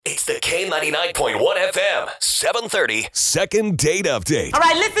K99.1 FM, 730. Second date update. All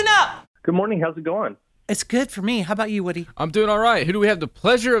right, listen up. Good morning. How's it going? It's good for me. How about you, Woody? I'm doing all right. Who do we have the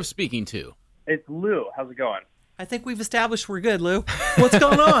pleasure of speaking to? It's Lou. How's it going? I think we've established we're good, Lou. What's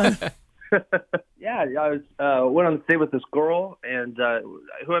going on? Yeah, I went on a date with this girl and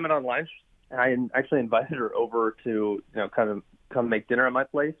who I met online. And I actually invited her over to, kind of come make dinner at my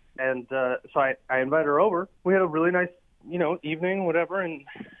place. And so I invited her over. We had a really nice, evening, whatever. And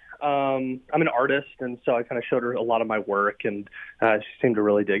I'm an artist, and so I kind of showed her a lot of my work, and she seemed to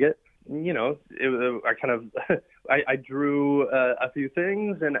really dig it. I drew a few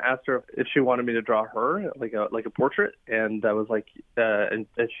things and asked her if she wanted me to draw her like a portrait, and I was like, and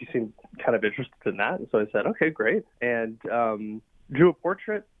she seemed kind of interested in that, and so I said, okay, great, and drew a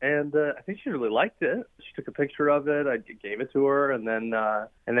portrait, and I think she really liked it. She took a picture of it, I gave it to her, and then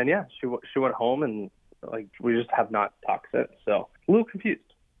yeah, she went home, and like we just have not talked since. So a little confused.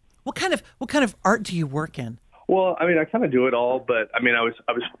 What kind of art do you work in? Well, I mean, I kind of do it all, but I mean, I was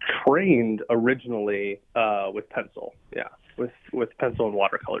trained originally with pencil, with pencil and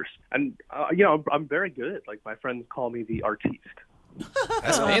watercolors, and I'm very good. Like my friends call me the artiste.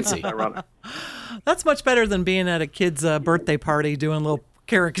 That's fancy. Ironic. That's much better than being at a kid's birthday party doing little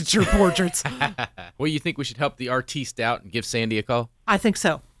caricature portraits. Well, you think we should help the artiste out and give Sandy a call? I think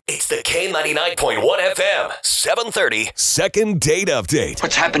so. It's the K99.1 FM, 730. Second date update.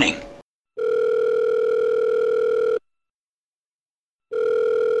 What's happening?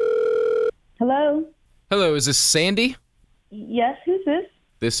 Hello? Hello, is this Sandy? Yes, who's this?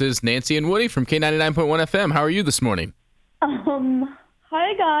 This is Nancy and Woody from K99.1 FM. How are you this morning?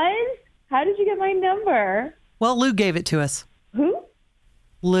 Hi guys. How did you get my number? Well, Lou gave it to us. Who?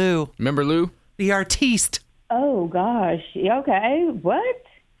 Lou. Remember Lou? The artiste. Oh gosh. Okay. What?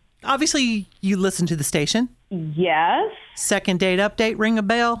 Obviously, you listen to the station. Yes. Second date update, ring a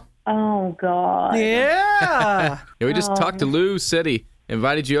bell? Oh God. Yeah. Yeah, we just talked to Lou, said he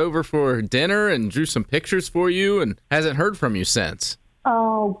invited you over for dinner and drew some pictures for you and hasn't heard from you since.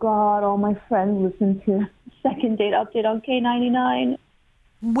 Oh God, all my friends listen to Second Date Update on K99.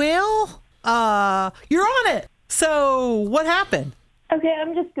 Well, you're on it. So what happened? Okay,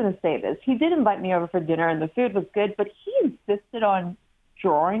 I'm just going to say this. He did invite me over for dinner and the food was good, but he insisted on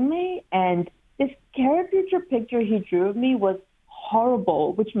drawing me, and this caricature picture he drew of me was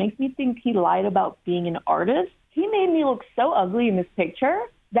horrible, which makes me think he lied about being an artist. He made me look so ugly in this picture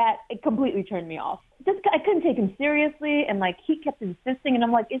that it completely turned me off. I couldn't take him seriously, and he kept insisting, and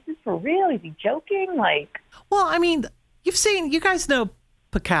I'm like, is this for real? Is he joking? Well, I mean, you guys know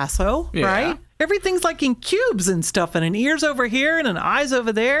Picasso, Yeah. right? Everything's in cubes and stuff, and an ear's over here and an eye's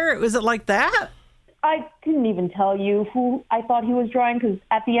over there. Was it like that? I couldn't even tell you who I thought he was drawing, because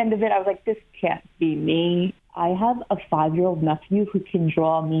at the end of it, I was like, this can't be me. I have a 5-year-old nephew who can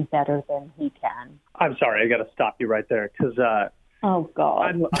draw me better than he can. I'm sorry, I got to stop you right there because Oh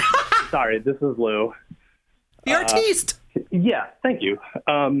God. I'm sorry. This is Lou. The artiste. Yeah, thank you.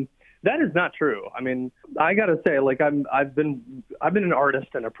 That is not true. I mean, I gotta say, I've been an artist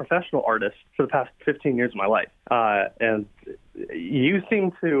and a professional artist for the past 15 years of my life, and you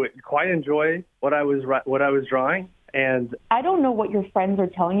seem to quite enjoy what I was drawing. And I don't know what your friends are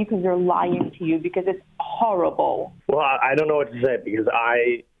telling you because they're lying to you, because it's horrible. well, I don't know what to say because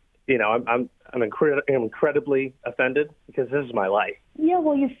I'm incredibly offended because this is my life. Yeah,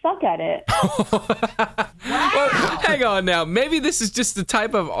 well, you suck at it. Well, hang on now. Maybe this is just the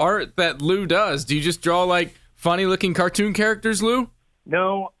type of art that Lou does. Do you just draw funny-looking cartoon characters, Lou?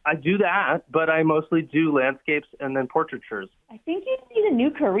 No, I do that, but I mostly do landscapes and then portraitures. I think you need a new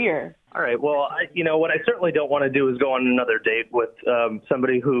career. All right. Well, what I certainly don't want to do is go on another date with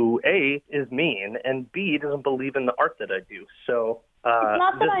somebody who, A, is mean, and B, doesn't believe in the art that I do. So It's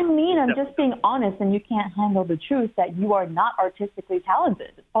not that I'm mean. I'm just being honest, and you can't handle the truth that you are not artistically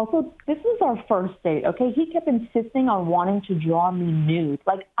talented. Also, this is our first date, okay? He kept insisting on wanting to draw me nude.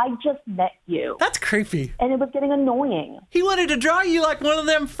 I just met you. That's creepy. And it was getting annoying. He wanted to draw you like one of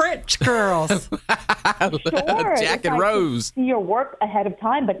them French girls. Sure. Jack if and I Rose. could see your work ahead of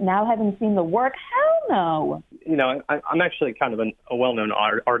time, but now having seen the work, hell no. I'm actually kind of a well-known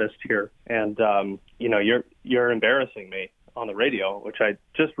artist here, and you're embarrassing me on the radio, which I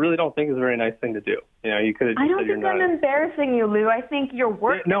just really don't think is a very nice thing to do. You could have just I don't said you're think not. I'm embarrassing you, Lou. I think your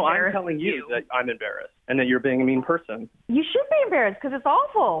work No, I'm embarrassed telling you that I'm embarrassed and that you're being a mean person. You should be embarrassed because it's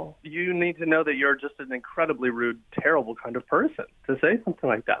awful. You need to know that you're just an incredibly rude, terrible kind of person to say something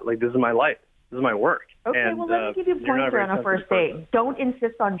like that. This is my life. This is my work. Okay, and, well, let me give you you're not a points very on a sensitive first person. date. Don't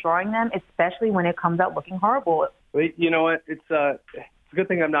insist on drawing them, especially when it comes out looking horrible. Wait, you know what? It's a good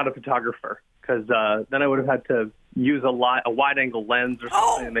thing I'm not a photographer because then I would have had to use a wide-angle lens or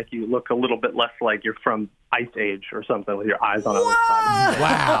something to make you look a little bit less like you're from Ice Age or something with your eyes on the other side.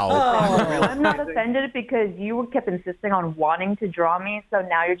 Wow. I'm not offended because you kept insisting on wanting to draw me, so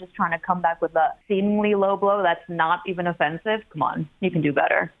now you're just trying to come back with a seemingly low blow that's not even offensive. Come on, you can do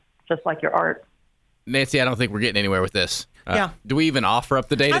better, just like your art. Nancy, I don't think we're getting anywhere with this. Yeah. Do we even offer up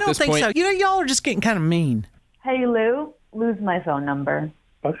the date I at don't this think point? so. Y'all are just getting kind of mean. Hey, Lou, lose my phone number.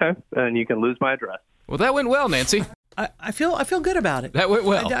 Okay, and you can lose my address. Well, that went well, Nancy. I feel good about it. That went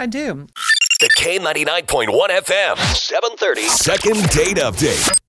well. I do. The K99.1 FM, 730. Second date update.